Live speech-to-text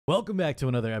Welcome back to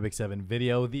another Epic 7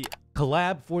 video. The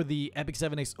collab for the Epic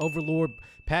 7X Overlord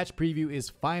patch preview is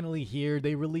finally here.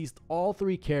 They released all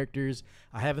 3 characters.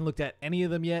 I haven't looked at any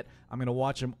of them yet. I'm going to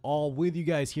watch them all with you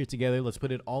guys here together. Let's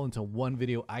put it all into one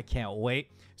video. I can't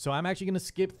wait. So I'm actually going to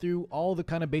skip through all the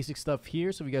kind of basic stuff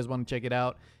here. So if you guys want to check it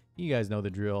out, you guys know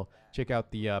the drill. Check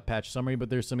out the patch summary, but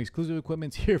there's some exclusive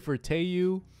equipment here for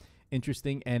Taeyu,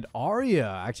 interesting, and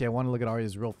Arya. Actually, I want to look at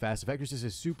Arya's real fast. Effect resist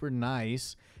is super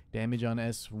nice. Damage on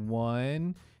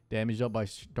S1. Damage dealt by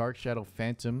Dark Shadow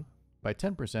Phantom by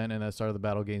 10%. And at the start of the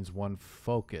battle gains 1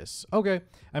 focus. Okay.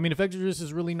 I mean, effect resist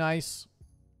is really nice.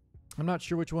 I'm not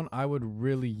sure which one I would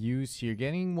really use here.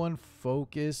 Getting 1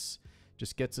 focus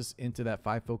just gets us into that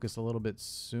 5 focus a little bit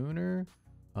sooner.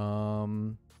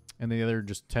 And the other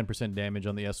just 10% damage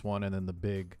on the S1 and then the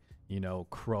big, you know,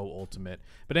 Crow ultimate.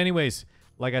 But anyways,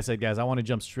 like I said, guys, I want to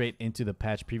jump straight into the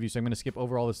patch preview. So I'm going to skip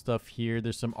over all this stuff here.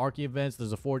 There's some Archie events.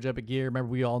 There's a Forge Epic gear.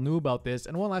 Remember, we all knew about this.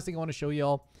 And one last thing I want to show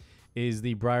y'all is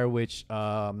the Briar Witch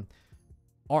art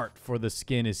for the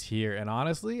skin is here. And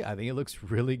honestly, I think it looks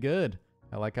really good.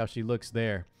 I like how she looks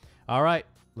there. All right,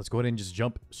 let's go ahead and just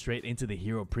jump straight into the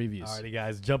hero previews. Alrighty,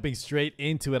 guys, jumping straight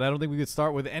into it. I don't think we could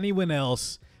start with anyone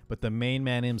else but the main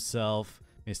man himself,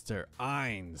 Mr.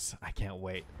 Ainz. I can't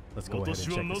wait. Let's go ahead and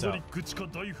check this out.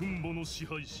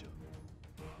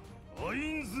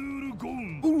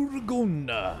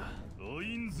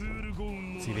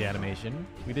 See the animation?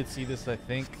 We did see this, I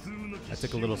think. I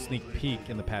took a little sneak peek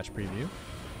in the patch preview.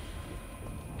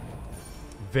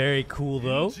 Very cool,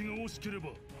 though.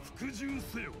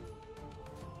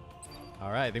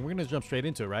 All right, I think we're going to jump straight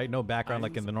into it, right? No background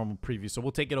like in the normal preview. So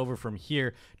we'll take it over from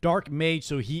here. Dark Mage,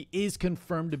 so he is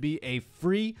confirmed to be a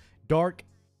free Dark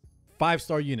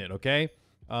 5-star unit, okay?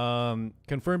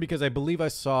 Confirmed because I believe I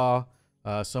saw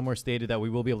somewhere stated that we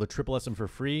will be able to triple S him for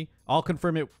free. I'll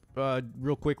confirm it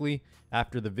real quickly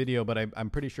after the video, but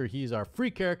I'm pretty sure he's our free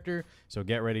character. So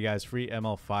get ready, guys. Free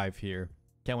ML5 here.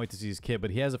 Can't wait to see his kit, but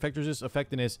he has effect resist,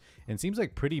 effectiveness, and seems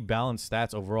like pretty balanced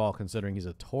stats overall considering he's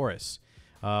a Taurus.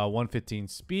 115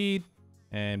 speed,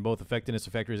 and both effectiveness,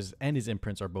 effect resist, and his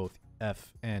imprints are both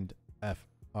F and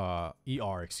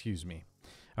ER, excuse me.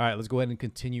 All right, let's go ahead and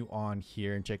continue on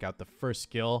here and check out the first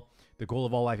skill. The goal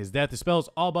of all life is death. Dispels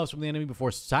all buffs from the enemy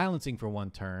before silencing for 1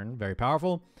 turn. Very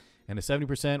powerful. And a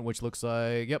 70%, which looks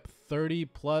like, yep, 30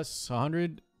 plus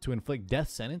 100 to inflict death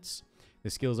sentence.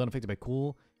 This skill is unaffected by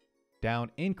cool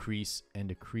down, increase, and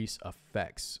decrease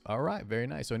effects. All right, very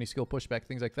nice. So any skill pushback,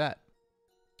 things like that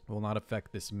will not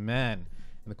affect this man.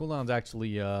 And the cooldown is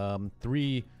actually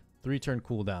 3 turn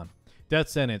cooldown. Death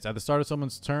sentence at the start of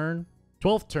someone's turn,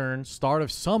 12th turn, start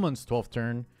of someone's 12th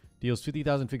turn, deals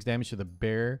 50,000 fixed damage to the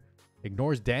bear,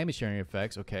 ignores damage sharing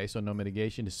effects. Okay, so no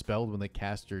mitigation, dispelled when the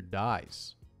caster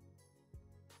dies.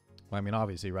 Well, I mean,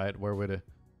 obviously, right? Where would it?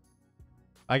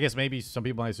 I guess maybe some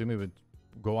people might assume it would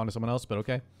go on to someone else, but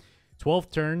okay.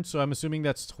 12th turn, so I'm assuming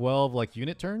that's 12 like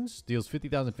unit turns, deals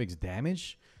 50,000 fixed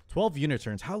damage. 12 unit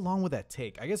turns. How long would that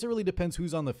take? I guess it really depends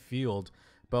who's on the field.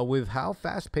 But with how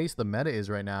fast-paced the meta is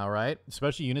right now, right?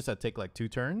 Especially units that take like 2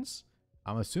 turns,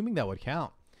 I'm assuming that would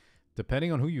count.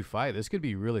 Depending on who you fight, this could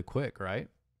be really quick, right?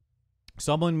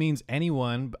 Someone means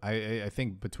anyone. I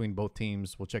think between both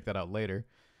teams. We'll check that out later.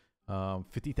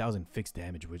 50,000 fixed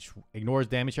damage, which ignores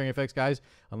damage sharing effects, guys.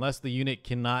 Unless the unit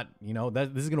cannot, you know, this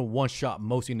is going to one-shot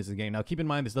most units in the game. Now, keep in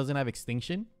mind, this doesn't have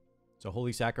extinction. So,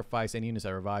 Holy Sacrifice, any units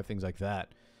that revive, things like that.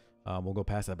 We'll go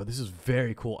past that, but this is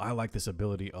very cool. I like this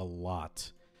ability a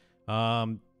lot.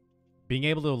 Being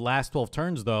able to last 12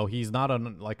 turns, though, he's not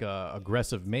on like a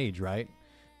aggressive mage, right?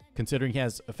 Considering he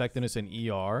has effectiveness in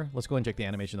ER. Let's go ahead and check the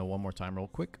animation though one more time real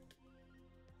quick.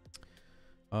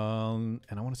 And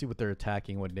I want to see what they're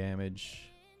attacking, what damage.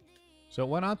 So it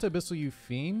went on to Abyssal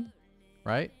Eupheme,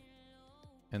 right?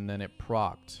 And then it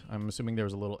procced. I'm assuming there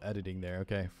was a little editing there.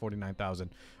 Okay, 49,000.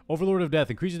 Overlord of Death.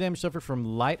 Increases damage suffered from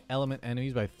light element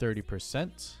enemies by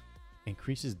 30%.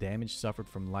 Increases damage suffered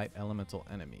from light elemental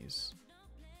enemies.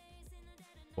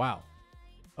 Wow.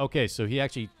 Okay, so he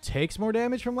actually takes more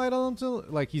damage from light elemental?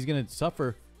 Like he's going to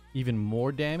suffer even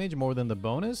more damage, more than the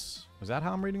bonus? Was that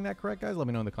how I'm reading that correct, guys? Let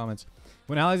me know in the comments.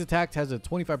 When allies attacked, has a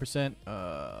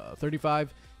 25%,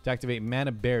 35 to activate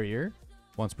Mana Barrier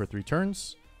once per 3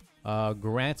 turns.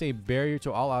 Grants a barrier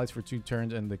to all allies for 2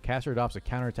 turns, and the caster adopts a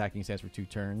counterattacking stance for 2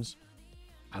 turns.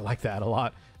 I like that a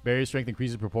lot. Barrier strength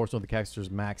increases proportional to the caster's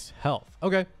max health.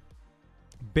 Okay.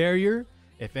 Barrier,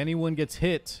 if anyone gets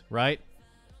hit, right?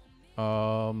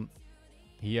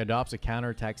 He adopts a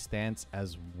counterattack stance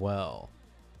as well,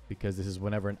 because this is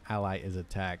whenever an ally is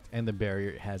attacked, and the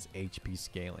barrier has HP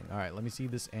scaling. All right, let me see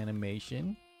this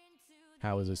animation.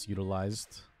 How is this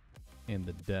utilized in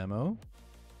the demo?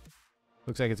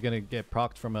 Looks like it's going to get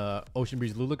procced from a Ocean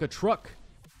Breeze Luluka truck.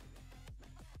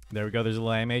 There we go. There's a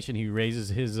little animation. He raises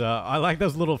his... I like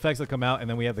those little effects that come out. And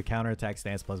then we have the counterattack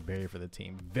stance plus barrier for the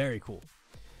team. Very cool.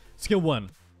 Skill 1.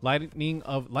 Lightning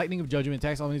of Judgment.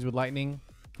 Attacks all enemies with lightning.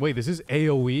 Wait, this is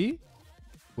AoE?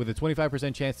 With a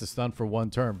 25% chance to stun for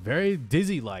 1 turn. Very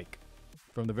Dizzy-like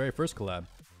from the very first collab.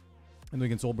 And we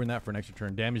can soul burn that for an extra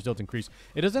turn. Damage dealt increase.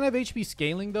 It doesn't have HP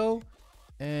scaling, though.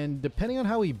 And depending on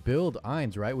how we build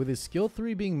Ainz, right? With his skill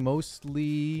 3 being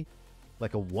mostly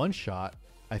like a one-shot,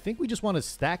 I think we just want to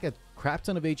stack a crap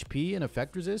ton of HP and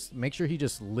effect resist. Make sure he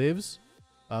just lives.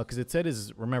 Because it said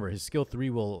remember, his skill 3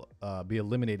 will be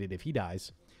eliminated if he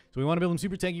dies. So we want to build him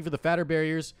super tanky for the fatter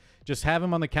barriers. Just have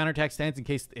him on the counterattack stance in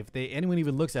case if anyone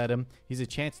even looks at him, he's a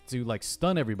chance to like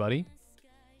stun everybody.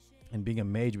 And being a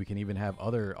mage, we can even have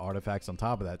other artifacts on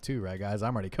top of that too, right, guys?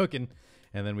 I'm already cooking.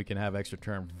 And then we can have extra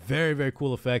turn. Very, very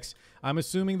cool effects. I'm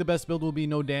assuming the best build will be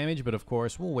no damage, but of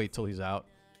course, we'll wait till he's out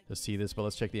to see this. But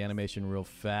let's check the animation real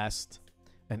fast.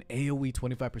 An AoE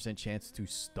 25% chance to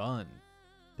stun.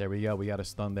 There we go. We got a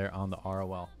stun there on the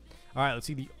ROL. All right, let's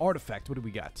see the artifact. What do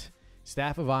we got?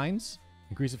 Staff of Ainz.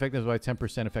 Increase effectiveness by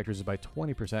 10%. Effect resist by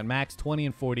 20%. Max 20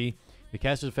 and 40. The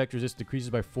caster's effect resist decreases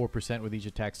by 4% with each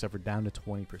attack suffered down to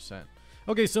 20%.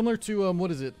 Okay, similar to,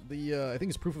 what is it? I think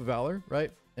it's Proof of Valor,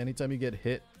 right? Anytime you get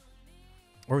hit.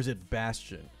 Or is it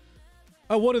Bastion?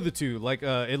 Oh, one of the two. Like,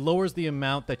 it lowers the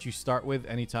amount that you start with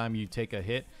anytime you take a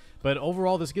hit. But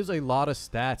overall, this gives a lot of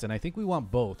stats. And I think we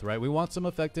want both, right? We want some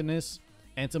effectiveness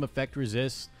and some effect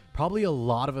resist. Probably a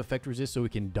lot of effect resist so we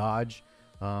can dodge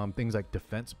things like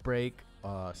defense break,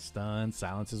 stun,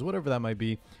 silences, whatever that might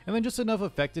be. And then just enough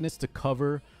effectiveness to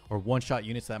cover or one-shot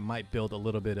units that might build a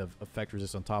little bit of effect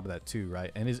resist on top of that too,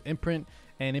 right? And his imprint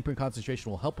and imprint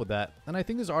concentration will help with that. And I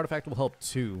think this artifact will help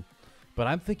too. But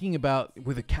I'm thinking about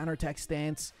with a counterattack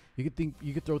stance, you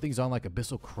could throw things on like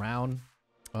Abyssal Crown,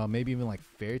 maybe even like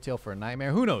Fairy Tale for a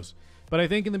Nightmare. Who knows? But I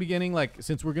think in the beginning, like,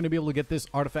 since we're going to be able to get this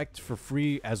artifact for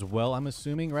free as well, I'm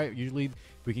assuming, right? Usually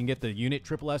we can get the unit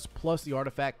triple S plus the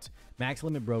artifact max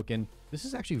limit broken. This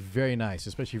is actually very nice,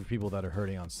 especially for people that are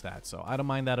hurting on stats. So I don't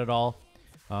mind that at all.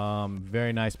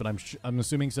 Very nice, but I'm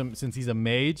assuming since he's a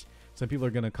mage, some people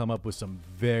are going to come up with some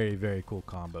very, very cool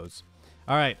combos.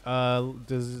 All right. Oh,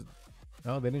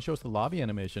 they didn't show us the lobby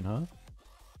animation, huh?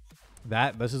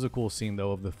 This is a cool scene,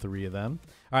 though, of the 3 of them.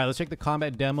 All right, let's check the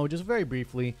combat demo just very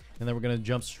briefly, and then we're going to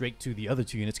jump straight to the other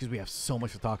 2 units because we have so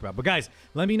much to talk about. But, guys,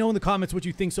 let me know in the comments what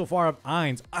you think so far of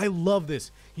Ainz. I love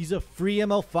this. He's a free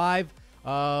ML5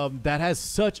 that has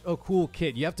such a cool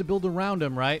kit. You have to build around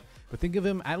him, right? But think of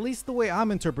him, at least the way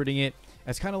I'm interpreting it,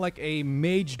 as kind of like a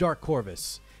Mage Dark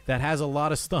Corvus that has a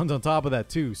lot of stuns on top of that,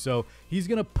 too. So he's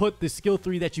going to put the skill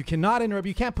 3 that you cannot interrupt.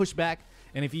 You can't push back.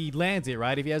 And if he lands it,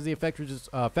 right, if he has the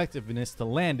effectiveness to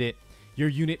land it, your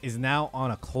unit is now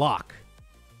on a clock.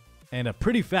 And a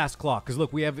pretty fast clock. Because,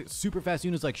 look, we have super fast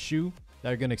units like Shu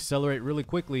that are going to accelerate really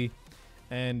quickly.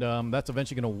 And that's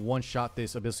eventually going to one-shot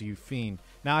this Abyssal Fiend.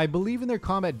 Now, I believe in their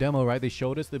combat demo, right, they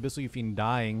showed us the Abyssal Fiend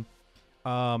dying.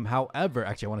 However,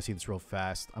 actually, I want to see this real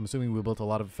fast. I'm assuming we built a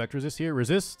lot of effect resist here.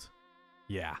 Resist?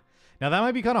 Yeah. Now, that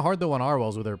might be kind of hard, though, on our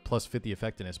wells with their plus 50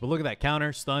 effectiveness. But look at that.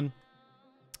 Counter, stun.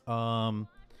 And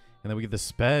then we get the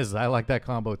Spez. I like that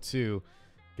combo too.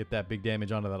 Get that big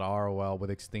damage onto that ROL with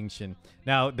extinction.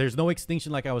 Now, there's no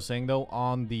extinction, like I was saying, though,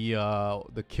 on the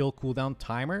kill cooldown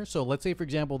timer. So let's say, for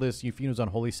example, this Euphina's on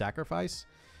Holy Sacrifice.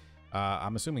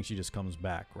 I'm assuming she just comes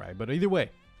back, right? But either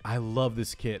way, I love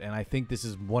this kit, and I think this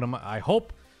is one of my... I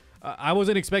hope... I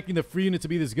wasn't expecting the free unit to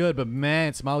be this good, but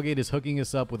man, Smilegate is hooking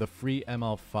us up with a free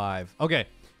ML5. Okay.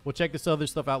 We'll check this other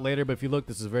stuff out later, but if you look,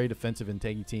 this is a very defensive and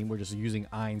tanky team. We're just using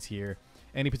Ainz here.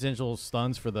 Any potential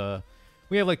stuns for the...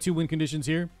 We have like 2 win conditions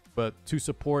here, but 2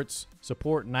 supports.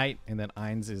 Support Knight, and then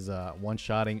Ainz is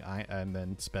one-shotting, and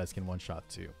then Spez can one-shot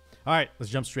too. All right,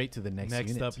 let's jump straight to the next unit.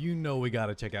 Next up, you know we got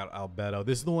to check out Albedo.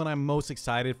 This is the one I'm most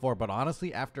excited for, but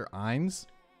honestly, after Ainz,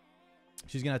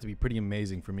 she's going to have to be pretty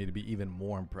amazing for me to be even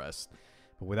more impressed.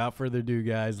 But without further ado,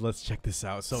 guys, let's check this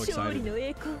out. So excited.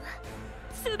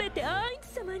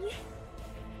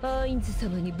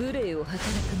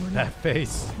 That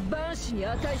face.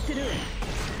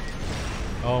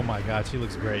 Oh my god, she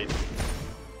looks great.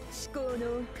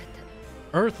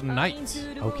 Earth Knight.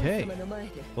 Okay.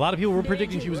 A lot of people were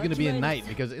predicting she was going to be a knight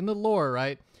because in the lore,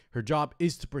 right, her job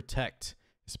is to protect,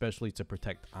 especially to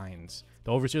protect Ainz.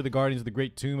 The Overseer of the Guardians of the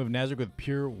Great Tomb of Nazareth with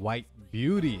pure white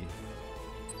beauty.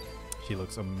 She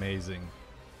looks amazing.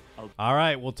 All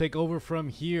right, we'll take over from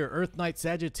here. Earth Knight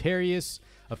Sagittarius.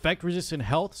 Effect resistant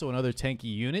health, so another tanky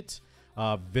unit.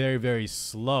 Very, very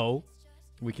slow.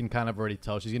 We can kind of already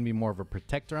tell she's going to be more of a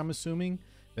protector, I'm assuming.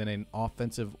 than an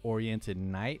offensive-oriented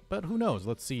knight, but who knows?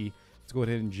 Let's see. Let's go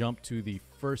ahead and jump to the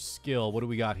first skill. What do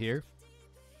we got here?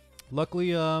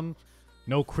 Luckily,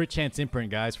 no crit chance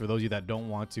imprint, guys, for those of you that don't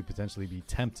want to potentially be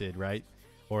tempted, right?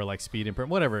 Or like speed imprint,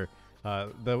 whatever.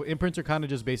 The imprints are kind of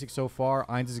just basic so far.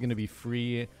 Ainz is going to be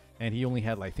free, and he only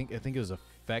had, like, I think it was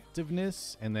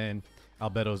effectiveness, and then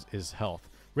Albedo's is health.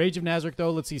 Rage of Nazareth,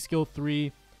 though, let's see, skill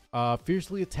 3.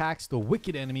 Fiercely attacks the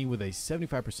wicked enemy with a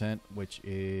 75%, which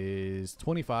is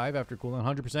 25 after cooldown,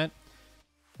 100%.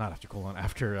 Not after cooldown,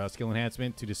 after skill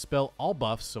enhancement to dispel all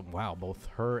buffs. So, wow, both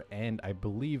her and I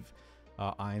believe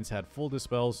Ainz had full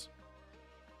dispels.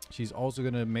 She's also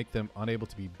going to make them unable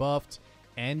to be buffed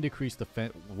and decrease the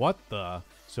what the?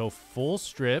 So full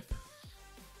strip,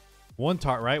 one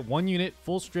tart, right? One unit,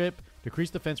 full strip, decrease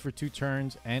defense for 2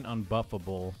 turns, and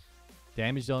unbuffable.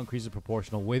 Damage dealt increases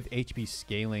proportional with HP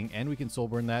scaling, and we can soul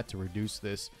burn that to reduce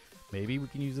this. Maybe we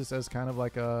can use this as kind of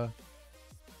like a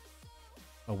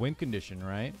win condition,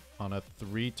 right? On a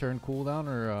 3-turn cooldown,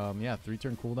 or yeah,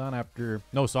 3-turn cooldown after.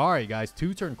 No, sorry guys,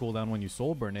 2-turn cooldown when you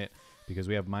soul burn it, because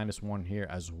we have -1 here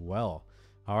as well.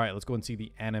 All right, let's go and see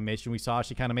the animation we saw.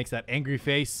 She kind of makes that angry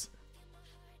face.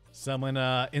 Someone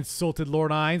insulted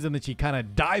Lord Ainz, and then she kind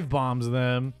of dive bombs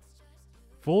them.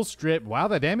 Full strip. Wow,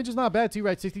 that damage is not bad too,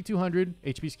 right? 6,200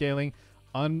 HP scaling,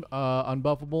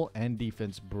 unbuffable, and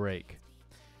defense break.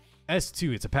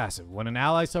 S2, it's a passive. When an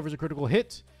ally suffers a critical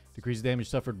hit, decreases damage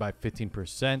suffered by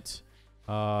 15%.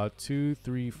 2,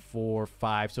 3, 4,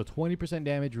 5. So 20%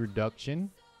 damage reduction.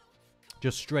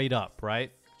 Just straight up,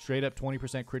 right? Straight up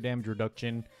 20% crit damage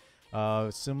reduction.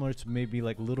 Similar to maybe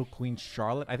like Little Queen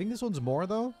Charlotte. I think this one's more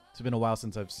though. It's been a while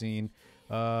since I've seen.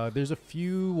 There's a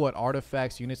few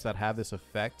artifacts units that have this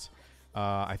effect.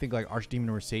 I think like Archdemon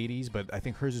Mercedes, but I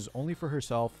think hers is only for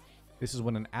herself. This is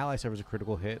when an ally suffers a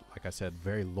critical hit. Like I said,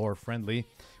 very lore friendly.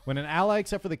 When an ally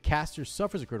except for the caster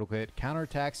suffers a critical hit,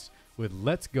 counterattacks with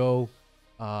Let's Go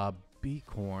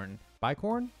Bicorn.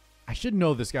 Bicorn? I should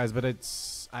know this, guys, but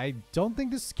I don't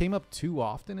think this came up too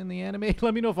often in the anime.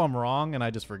 Let me know if I'm wrong and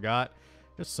I just forgot.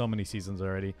 There's so many seasons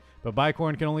already. But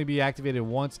Bicorn can only be activated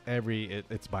once every...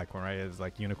 It's Bicorn, right? It's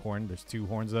like Unicorn. There's 2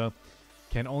 horns, though.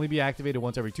 Can only be activated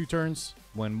once every 2 turns.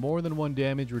 When more than 1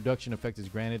 damage reduction effect is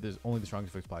granted, there's only the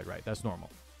strongest effect applied. Right, that's normal.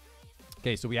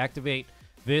 Okay, so we activate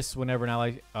this whenever an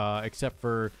ally, except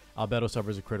for Albedo,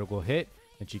 suffers a critical hit.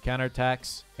 And she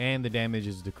counterattacks, and the damage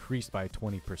is decreased by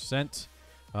 20%.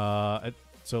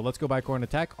 So let's go Bicorn.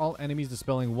 Attack all enemies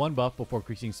dispelling 1 buff before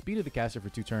increasing speed of the caster for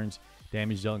 2 turns.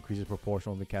 Damage dealt increases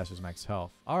proportional to the caster's max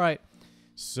health. All right.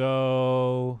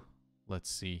 So let's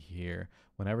see here.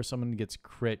 Whenever someone gets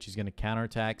crit, she's going to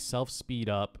counterattack, self-speed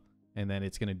up, and then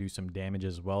it's going to do some damage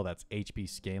as well. That's HP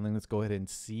scaling. Let's go ahead and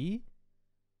see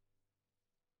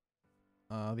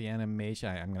the animation.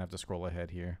 I'm going to have to scroll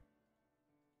ahead here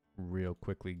real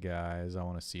quickly, guys. I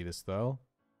want to see this, though.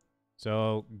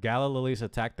 So, Gala Lilies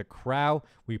attack the Crow.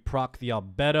 We proc the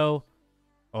Albedo.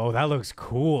 Oh, that looks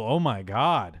cool. Oh, my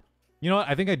God. You know what?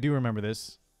 I think I do remember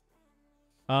this.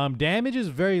 Damage is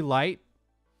very light.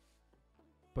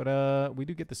 But we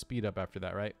do get the speed up after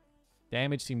that, right?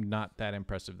 Damage seemed not that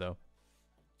impressive, though.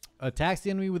 Attacks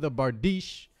the enemy with a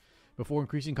Bardiche before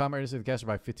increasing combat resistance of the caster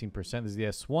by 15%. This is the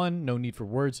S1. No need for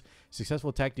words.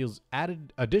 Successful attack deals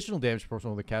additional damage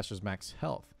proportional to the caster's max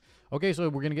health. Okay, so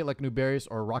we're going to get like Nubarius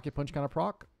or Rocket Punch kind of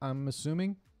proc, I'm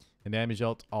assuming. And damage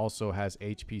dealt also has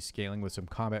HP scaling with some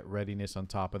combat readiness on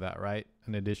top of that, right?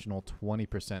 An additional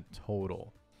 20%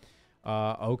 total.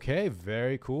 Okay,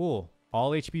 very cool.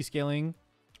 All HP scaling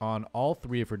on all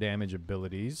 3 of her damage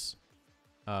abilities.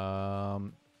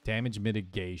 Damage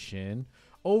mitigation.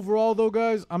 Overall, though,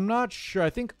 guys, I'm not sure. I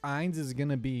think Ainz is going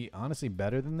to be, honestly,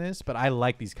 better than this. But I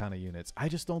like these kind of units. I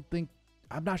just don't think...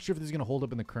 I'm not sure if this is going to hold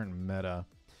up in the current meta.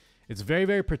 It's very,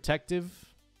 very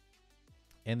protective.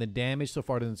 And the damage so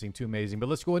far doesn't seem too amazing. But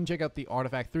let's go ahead and check out the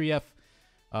Artifact 3F.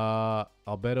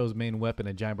 Albedo's main weapon,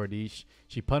 a Giant Bardiche.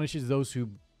 She punishes those who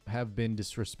have been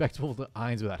disrespectful to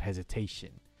Ainz without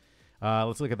hesitation.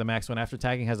 Let's look at the max one. After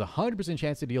attacking, has a 100%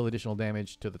 chance to deal additional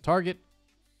damage to the target.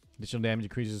 Additional damage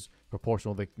increases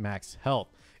proportional to max health.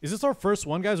 Is this our first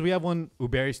one, guys? We have one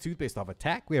Uberi's Tooth based off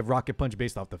attack. We have Rocket Punch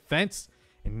based off defense.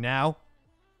 And now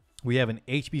we have an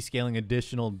HP scaling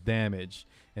additional damage.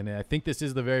 And I think this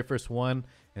is the very first one.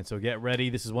 And so get ready.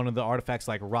 This is one of the artifacts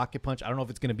like Rocket Punch. I don't know if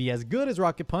it's going to be as good as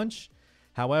Rocket Punch.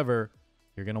 However,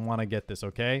 you're going to want to get this,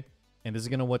 okay? And this is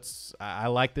going to I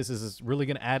like this. This is really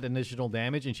going to add additional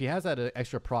damage. And she has that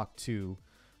extra proc too.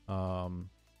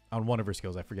 on one of her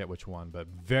skills. I forget which one, but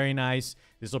very nice.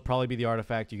 This will probably be the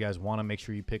artifact you guys want to make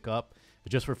sure you pick up.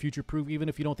 But just for future proof, even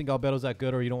if you don't think Albedo's that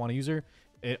good or you don't want to use her,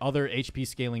 other HP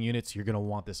scaling units, you're going to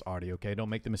want this Artie, okay? Don't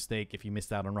make the mistake if you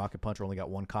missed out on Rocket Punch or only got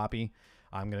one copy.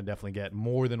 I'm going to definitely get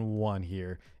more than one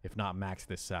here, if not max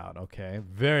this out, okay?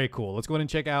 Very cool. Let's go ahead and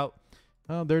check out.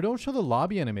 They don't show the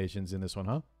lobby animations in this one,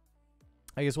 huh?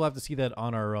 I guess we'll have to see that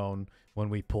on our own when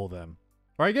we pull them.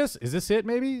 Or I guess, is this it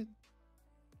maybe?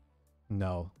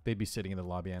 No, they'd be sitting in the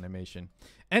lobby animation.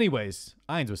 Anyways,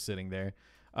 Ainz was sitting there.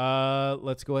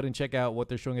 Let's go ahead and check out what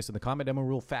they're showing us in the combat demo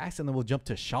real fast, and then we'll jump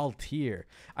to Shalltear.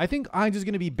 I think Ainz is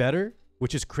going to be better,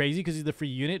 which is crazy because he's the free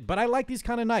unit, but I like these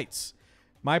kind of knights.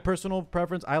 My personal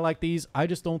preference, I like these. I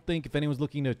just don't think if anyone's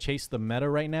looking to chase the meta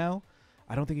right now,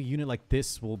 I don't think a unit like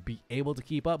this will be able to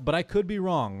keep up, but I could be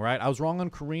wrong, right? I was wrong on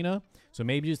Karina, so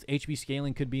maybe just HP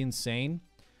scaling could be insane.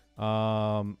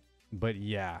 But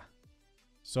yeah.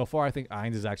 So far, I think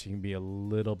Ainz is actually going to be a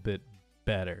little bit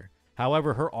better.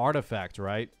 However, her artifact,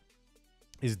 right,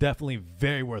 is definitely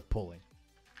very worth pulling.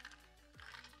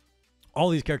 All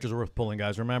these characters are worth pulling,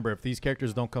 guys. Remember, if these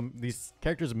characters don't come, these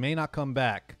characters may not come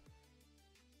back.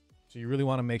 So you really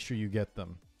want to make sure you get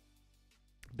them.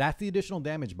 That's the additional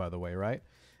damage, by the way, right?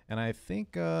 And I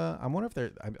think, I wonder if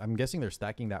they're, I'm guessing they're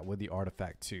stacking that with the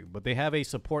artifact too. But they have a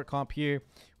support comp here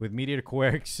with Meteor,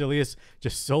 Queric, Silius,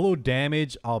 just solo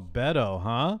damage, Albedo,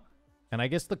 huh? And I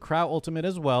guess the Kraut ultimate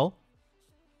as well.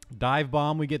 Dive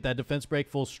Bomb, we get that defense break,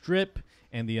 full strip,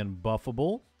 and the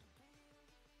unbuffable.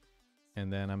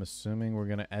 And then I'm assuming we're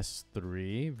going to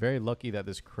S3. Very lucky that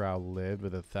this Kraut lived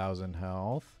with 1,000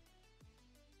 health.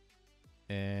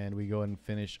 And we go ahead and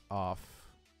finish off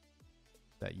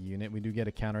that unit. We do get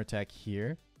a counterattack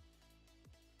here.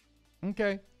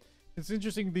 Okay. It's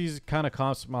interesting these kind of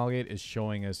comps Smilegate is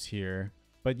showing us here.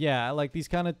 But yeah, like these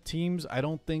kind of teams I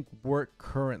don't think work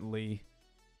currently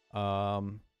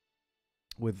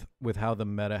with how the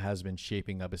meta has been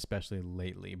shaping up, especially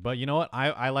lately. But you know what?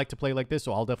 I like to play like this,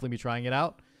 so I'll definitely be trying it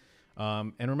out.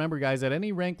 And remember, guys, at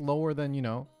any rank lower than, you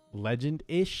know,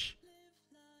 legend-ish,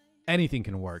 anything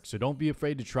can work. So don't be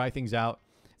afraid to try things out.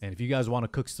 And if you guys want to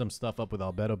cook some stuff up with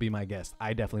Albedo, be my guest.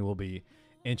 I definitely will be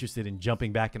interested in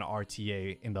jumping back into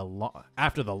RTA in the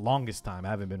after the longest time. I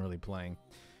haven't been really playing.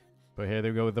 But here they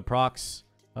go with the procs.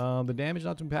 The damage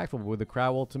not too impactful, but with the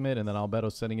Crow ultimate and then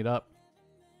Albedo setting it up.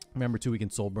 Remember, too, we can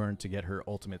soul burn to get her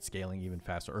ultimate scaling even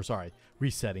faster. Or, sorry,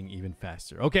 resetting even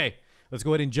faster. Okay, let's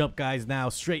go ahead and jump, guys, now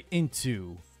straight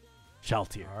into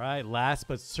Shalltear. All right, last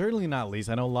but certainly not least,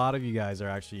 I know a lot of you guys are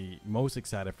actually most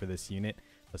excited for this unit.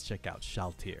 Let's check out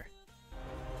Shalltear.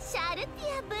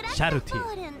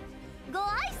 Shalltear.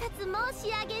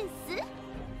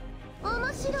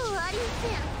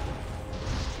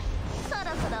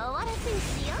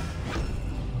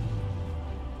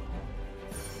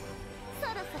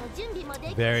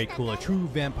 Very cool, a true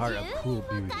vampire of cool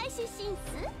beauty.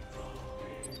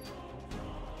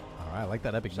 All right, I like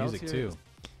that epic music too.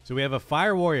 So we have a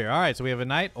fire warrior. All right, so we have a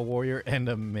knight, a warrior, and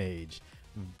a mage.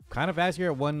 Kind of fast here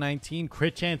at 119.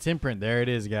 Crit chance imprint. There it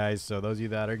is, guys. So those of you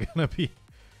that are going to be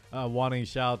wanting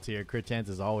Shalltear, crit chance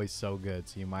is always so good.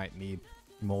 So you might need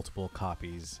multiple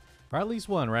copies. Or at least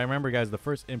one, right? Remember, guys, the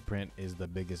first imprint is the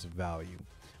biggest value.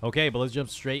 Okay, but let's jump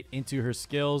straight into her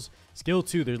skills. Skill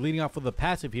 2, they're leading off with a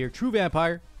passive here. True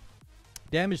Vampire.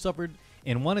 Damage suffered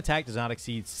in one attack does not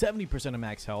exceed 70% of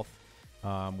max health,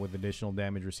 with additional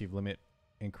damage received limit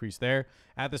increase there.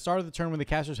 At the start of the turn, when the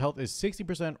caster's health is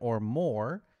 60% or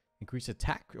more, increase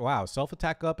attack. Wow,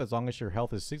 self-attack up as long as your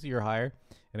health is 60 or higher.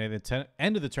 And at the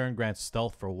end of the turn, grants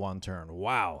stealth for 1 turn.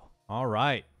 Wow. All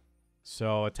right.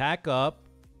 So attack up,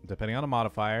 depending on a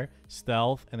modifier,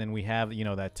 stealth, and then we have, you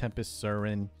know, that Tempest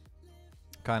Surin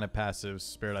kind of passive,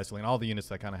 Spirit Isolate, all the units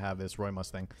that kind of have this Roy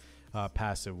Mustang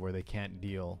passive where they can't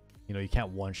deal, you know, you can't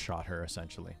one-shot her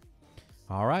essentially.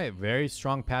 All right, very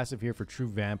strong passive here for True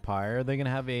Vampire. Are they going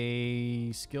to have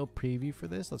a skill preview for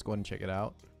this? Let's go ahead and check it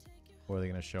out. What are they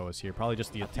going to show us here? Probably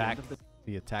just the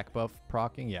attack buff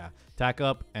procking. Yeah, attack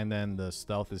up, and then the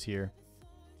stealth is here.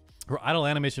 Her idle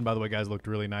animation, by the way, guys, looked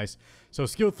really nice. So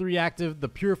skill 3 active, the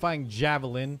Purifying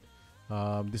Javelin.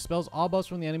 Dispels all buffs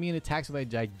from the enemy and attacks with a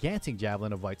gigantic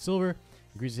javelin of white silver.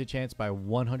 Increases hit chance by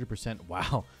 100%.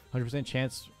 Wow, 100%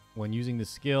 chance when using the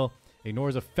skill.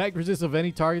 Ignores effect resist of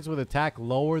any targets with attack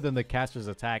lower than the caster's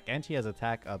attack. And she has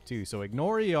attack up too. So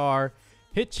ignore ER,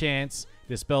 hit chance,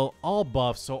 dispel all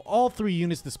buffs. So all 3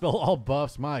 units dispel all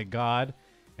buffs. My God.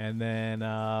 And then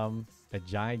a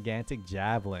gigantic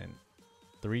javelin.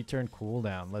 3-turn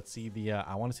cooldown. Let's see the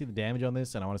I want to see the damage on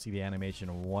this, and I want to see the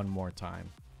animation one more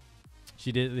time.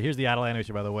 She did. Here's the idle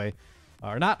animation, by the way.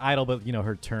 Or not idle, but you know,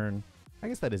 her turn. I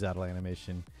guess that is idle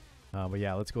animation. But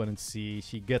yeah, let's go ahead and see.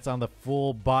 She gets on the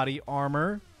full body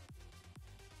armor.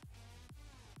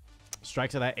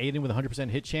 Strikes at that Aiden with 100%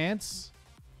 hit chance.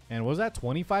 And was that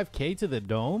 25k to the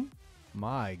dome?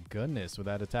 My goodness, with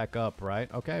that attack up,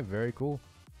 right? Okay, very cool.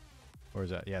 Or is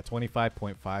that? Yeah,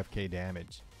 25.5k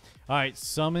damage. All right,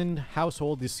 Summon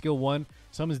Household is skill 1.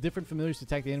 Summons different familiars to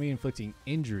attack the enemy, inflicting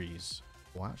injuries.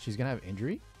 Wow, she's going to have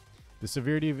injury? The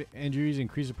severity of injuries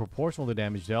increases proportional to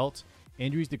damage dealt.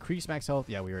 Injuries decrease max health.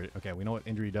 Yeah, we know what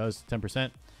injury does.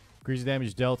 10%. Increases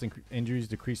damage dealt. Injuries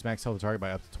decrease max health of target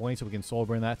by up to 20. So we can soul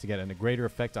burn that to get a greater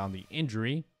effect on the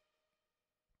injury.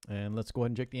 And let's go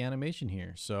ahead and check the animation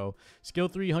here. So skill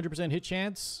 3, 100% hit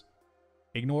chance.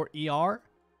 Ignore ER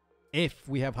if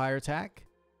we have higher attack.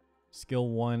 Skill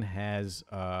 1 has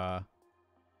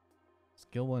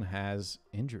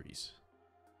injuries.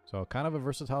 So kind of a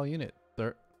versatile unit.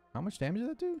 How much damage did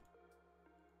that do?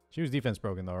 She was defense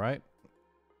broken though, right?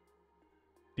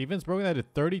 Defense broken, that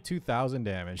did 32,000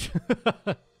 damage.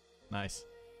 Nice.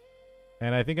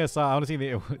 And I think I want to see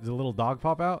the little dog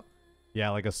pop out.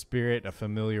 Yeah, like a spirit, a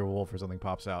familiar wolf or something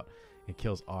pops out. It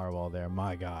kills Arwal there.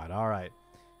 My god. All right.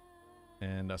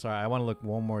 And sorry, I want to look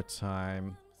one more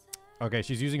time. Okay,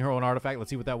 she's using her own artifact. Let's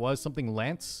see what that was. Something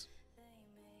Lance.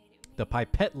 The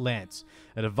Pipette Lance.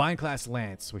 A divine class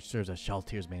lance, which serves as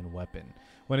Shalltear's main weapon.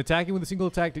 When attacking with a single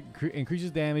attack, it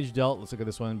increases damage dealt. Let's look at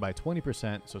this one by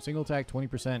 20%. So single attack,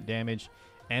 20% damage,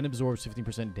 and absorbs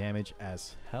 15% damage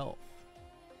as health.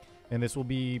 And this will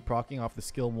be proccing off the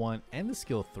skill 1 and the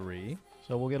skill 3.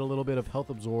 So we'll get a little bit of health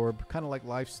absorb, kind of like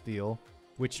lifesteal,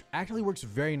 which actually works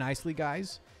very nicely,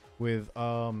 guys. With,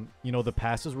 you know, the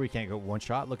passes where you can't go one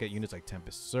shot. Look at units like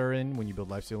Tempest Surin when you build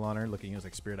Lifesteal on her. Look at units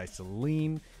like Spirit Eye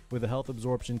Celine with the health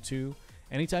absorption too.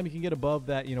 Anytime you can get above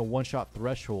that, you know, one-shot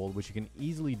threshold, which you can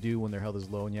easily do when their health is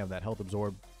low and you have that health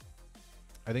absorb,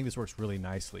 I think this works really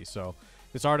nicely. So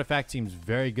this artifact seems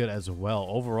very good as well.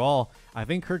 Overall, I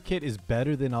think her kit is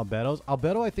better than Albedo's.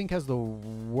 Albedo, I think, has the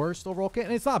worst overall kit,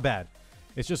 and it's not bad.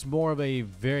 It's just more of a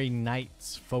very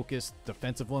Knights-focused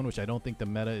defensive one, which I don't think the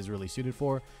meta is really suited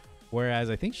for. Whereas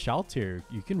I think Shalltear,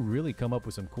 you can really come up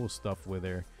with some cool stuff with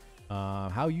her.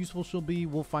 How useful she'll be,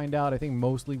 we'll find out. I think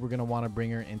mostly we're going to want to bring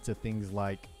her into things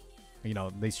like, you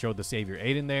know, they showed the Savior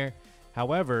Aiden there.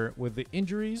 However, with the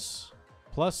injuries,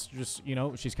 plus just, you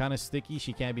know, she's kind of sticky.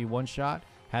 She can't be one shot.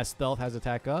 Has stealth, has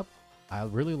attack up. I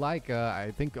really like,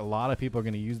 I think a lot of people are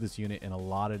going to use this unit in a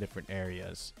lot of different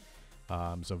areas.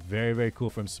 So very, very cool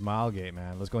from Smilegate,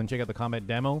 man. Let's go and check out the combat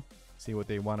demo. See what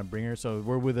they want to bring her. So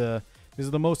we're with this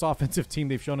is the most offensive team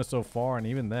they've shown us so far, and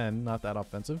even then, not that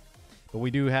offensive. But we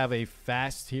do have a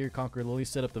fast here. Conquer Lily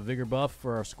set up the Vigor buff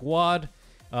for our squad.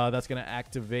 That's going to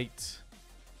activate...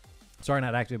 Sorry,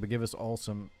 not activate, but give us all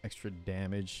some extra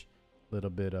damage. A little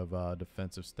bit of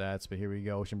defensive stats. But here we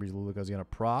go. Ocean Breeze Luluka is going to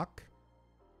proc.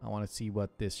 I want to see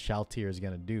what this Shalltear is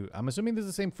going to do. I'm assuming this is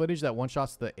the same footage that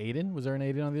one-shots the Aiden. Was there an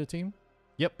Aiden on the other team?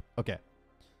 Yep. Okay.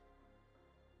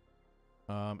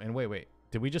 And wait.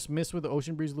 Did we just miss with the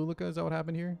Ocean Breeze Luluka? Is that what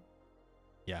happened here?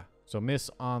 Yeah. So miss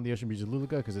on the Ocean Breeze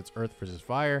Luluka because it's Earth versus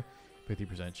Fire.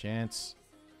 50% chance.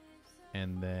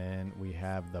 And then we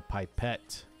have the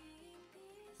Pipette.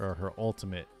 Or her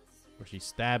ultimate. Where she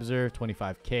stabs her.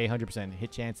 25k. 100%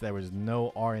 hit chance. There was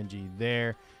no RNG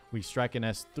there. We strike an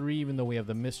S3 even though we have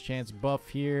the miss chance buff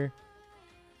here.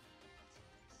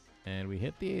 And we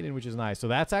hit the Aiden, which is nice. So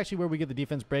that's actually where we get the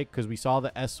defense break because we saw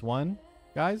the S1,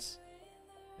 guys.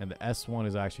 And the S1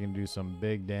 is actually going to do some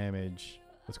big damage.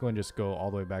 Let's go and just go all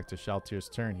the way back to Shalltear's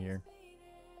turn here.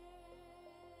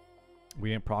 We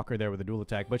didn't proc her there with a dual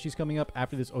attack, but she's coming up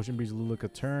after this Ocean Breeze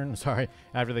Luluka turn. Sorry,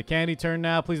 after the Candy turn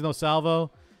now. Please no salvo.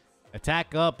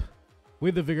 Attack up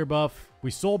with the Vigor buff.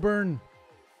 We soul burn.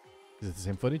 Is it the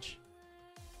same footage?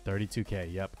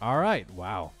 32k. Yep. All right.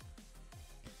 Wow.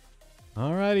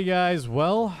 Alrighty, guys.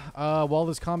 Well, while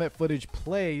this combat footage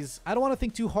plays, I don't want to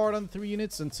think too hard on the 3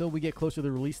 units until we get closer to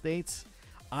the release dates.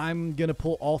 I'm going to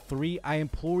pull all 3. I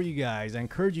implore you guys, I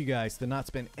encourage you guys to not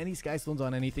spend any Sky Stones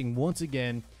on anything. Once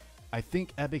again, I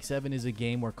think Epic 7 is a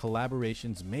game where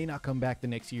collaborations may not come back the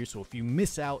next year. So if you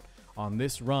miss out on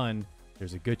this run,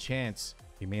 there's a good chance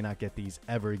you may not get these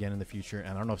ever again in the future. And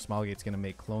I don't know if Smilegate's going to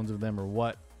make clones of them or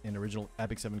what. In original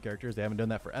Epic 7 characters. They haven't done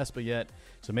that for Espa yet.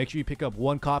 So make sure you pick up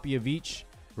 1 copy of each.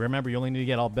 Remember, you only need to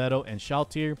get Albedo and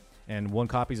Shalltear and 1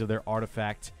 copies of their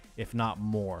artifact, if not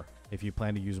more, if you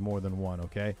plan to use more than 1,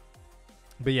 okay?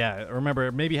 But yeah,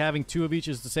 remember, maybe having 2 of each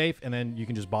is the safe, and then you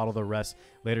can just bottle the rest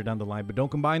later down the line. But don't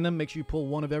combine them. Make sure you pull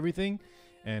 1 of everything.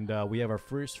 And we have our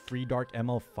first free Dark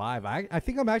ML5. I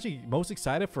think I'm actually most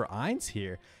excited for Ainz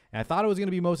here. And I thought I was going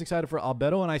to be most excited for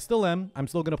Albedo, and I still am. I'm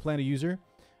still going to plan to use her.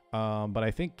 But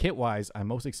I think kit-wise, I'm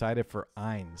most excited for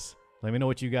Ainz. Let me know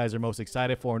what you guys are most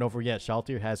excited for. And don't forget,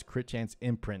 Shalltear has crit chance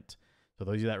imprint. So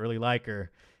those of you that really like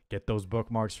her, get those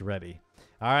bookmarks ready.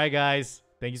 All right, guys.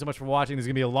 Thank you so much for watching. This is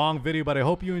going to be a long video, but I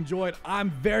hope you enjoyed. I'm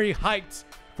very hyped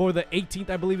for the 18th,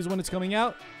 I believe is when it's coming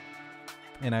out.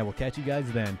 And I will catch you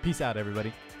guys then. Peace out,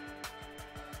 everybody.